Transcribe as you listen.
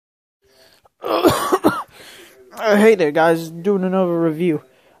Hey there guys, doing another review.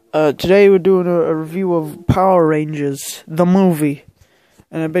 Today we're doing a review of Power Rangers, the movie.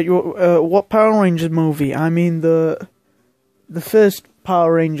 And I bet you, what Power Rangers movie? I mean the first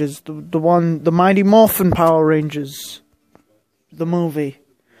Power Rangers, the Mighty Morphin Power Rangers, the movie.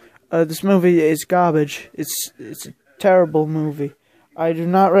 This movie is garbage. It's a terrible movie. I do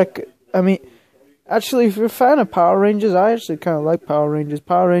not actually, if you're a fan of Power Rangers, I actually kind of like Power Rangers.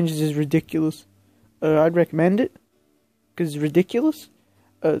 Power Rangers is ridiculous. I'd recommend it, because it's ridiculous.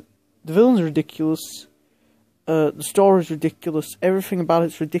 The villain's ridiculous. The story's ridiculous. Everything about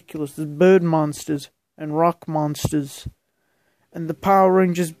it's ridiculous. There's bird monsters and rock monsters. And the Power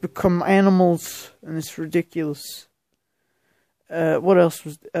Rangers become animals, and it's ridiculous. What else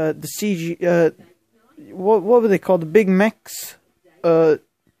was, the CG, what were they called? The big mechs? It's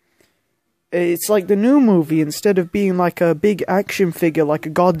like the new movie. Instead of being like a big action figure, like a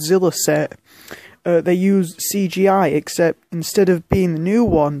Godzilla set, they used CGI, except instead of being the new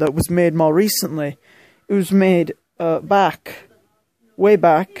one that was made more recently, it was made way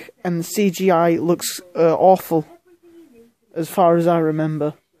back, and the CGI looks awful, as far as I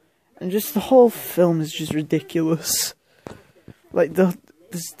remember. And just the whole film is just ridiculous. Like the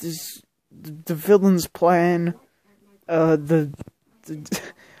villain's plan, what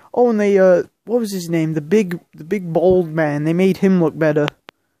was his name? The big bald man. They made him look better.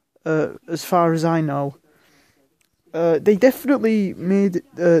 As far as I know, they definitely made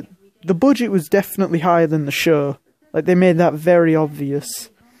the budget was definitely higher than the show. Like, they made that very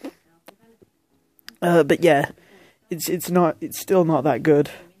obvious. But yeah, it's still not that good.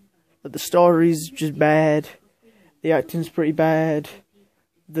 But the story's just bad. The acting's pretty bad.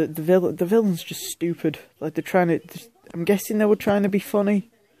 The villain's just stupid. Like, they're trying to. I'm guessing they were trying to be funny,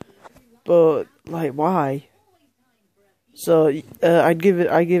 but like, why? So I give it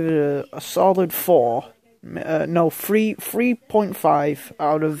a solid 4. No, 3.5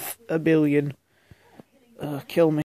 out of a billion. Kill me.